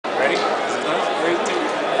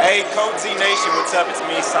Hey, Codez Nation, what's up? It's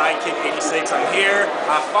me, Sidekick 86. I'm here.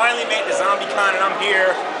 I finally made the ZombieCon, and I'm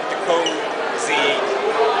here with the Codez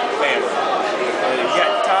family. You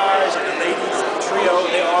got Taj and the ladies, T-Rio.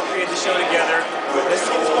 They all created the show together. But let's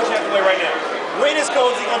get this question out of the way right now. When is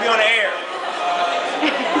Codez gonna be on the air?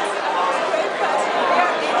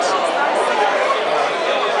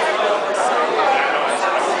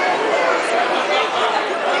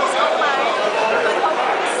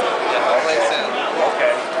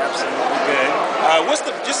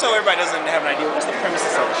 Just so everybody doesn't have an idea, what's the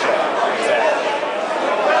premises of the show?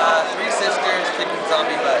 Three sisters kicking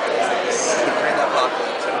zombie butt, basically, during the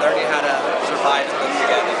apocalypse, and learning how to survive and live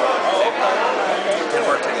together. And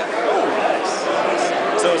work together. Oh,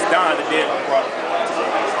 nice. So it's Don, the dead brother.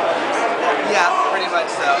 Yeah, pretty much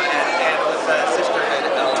so, and with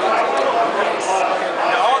sisterhood element. Nice.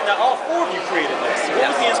 Now all four of you created this.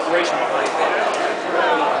 What was the inspiration behind that?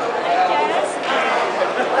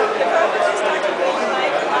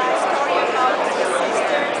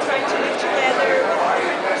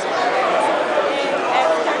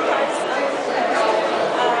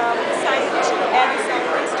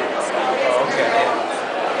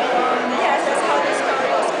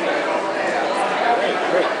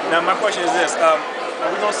 Now my question is this, are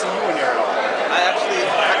we going to see you in there at all? Me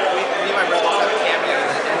and my brother have a cameo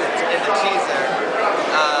in the teaser.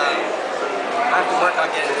 I have to work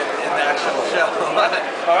on getting it in the actual show.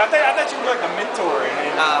 I thought you were like a mentor.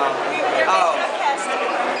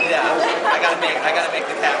 Yeah, I gotta make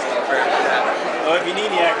the casting for that. Well, if you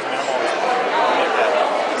need any actors, man, I'm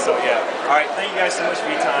always so yeah. Alright, thank you guys so much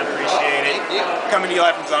for your time, appreciate it. Thank you. Coming to you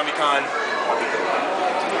live from ZombieCon. I'll be good.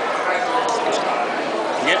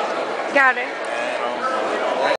 Yeah? Got it.